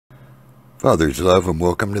Father's love and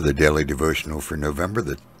welcome to the daily devotional for November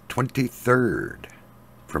the 23rd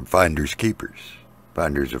from Finders Keepers,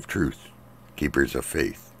 Finders of Truth, Keepers of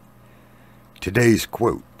Faith. Today's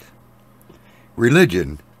quote: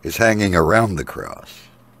 religion is hanging around the cross.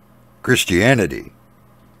 Christianity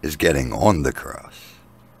is getting on the cross.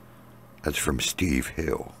 That's from Steve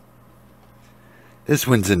Hill. This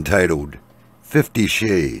one's entitled 50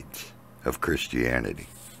 Shades of Christianity.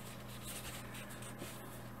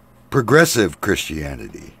 Progressive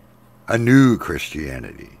Christianity, a new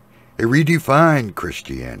Christianity, a redefined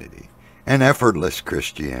Christianity, an effortless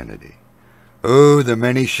Christianity. Oh, the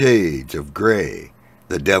many shades of gray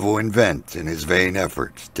the devil invents in his vain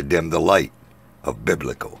efforts to dim the light of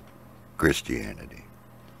biblical Christianity.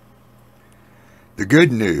 The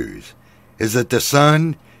good news is that the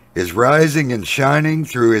sun is rising and shining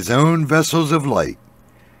through his own vessels of light,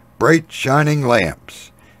 bright shining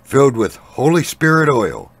lamps filled with Holy Spirit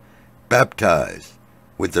oil, baptized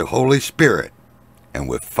with the Holy Spirit and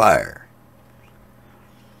with fire.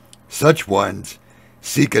 Such ones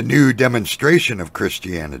seek a new demonstration of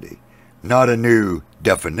Christianity, not a new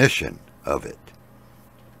definition of it.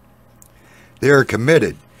 They are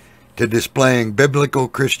committed to displaying biblical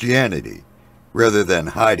Christianity rather than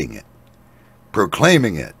hiding it,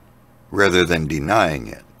 proclaiming it rather than denying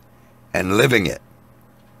it, and living it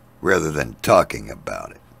rather than talking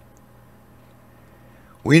about it.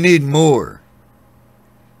 We need more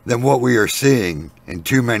than what we are seeing in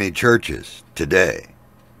too many churches today: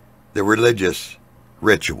 the religious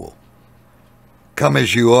ritual. Come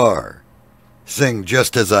as you are, sing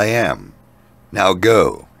just as I am, now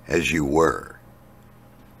go as you were.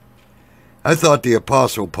 I thought the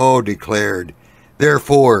Apostle Paul declared,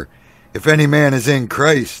 therefore, if any man is in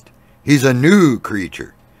Christ, he's a new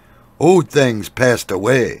creature. Old things passed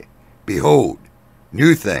away. Behold,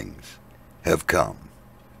 new things have come.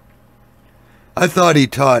 I thought he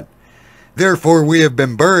taught, therefore we have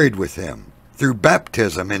been buried with him through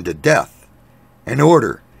baptism into death, in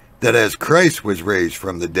order that as Christ was raised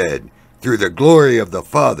from the dead through the glory of the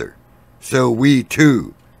Father, so we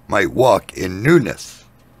too might walk in newness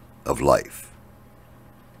of life.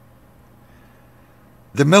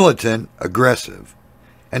 The militant, aggressive,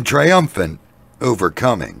 and triumphant,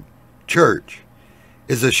 overcoming church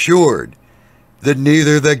is assured that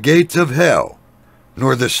neither the gates of hell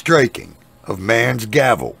nor the striking of man's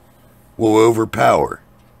gavel will overpower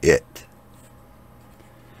it.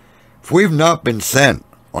 If we've not been sent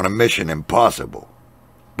on a mission impossible,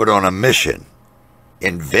 but on a mission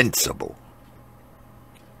invincible,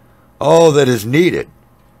 all that is needed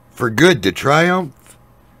for good to triumph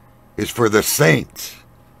is for the saints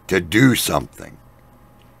to do something,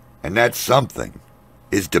 and that something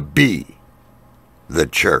is to be the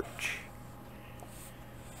church.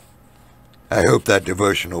 I hope that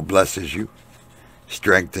devotional blesses you,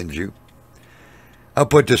 strengthens you. I'll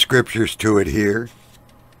put the scriptures to it here.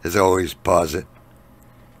 As always, pause it,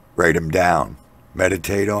 write them down,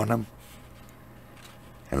 meditate on them,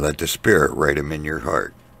 and let the Spirit write them in your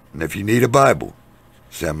heart. And if you need a Bible,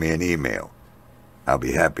 send me an email. I'll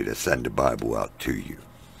be happy to send a Bible out to you.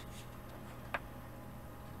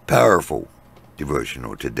 Powerful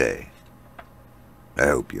devotional today. I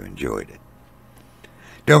hope you enjoyed it.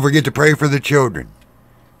 Don't forget to pray for the children,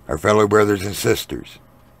 our fellow brothers and sisters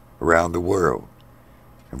around the world,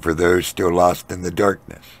 and for those still lost in the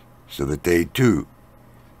darkness, so that they too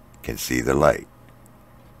can see the light.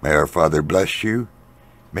 May our Father bless you.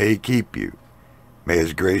 May He keep you. May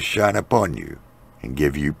His grace shine upon you and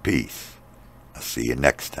give you peace. I'll see you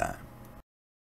next time.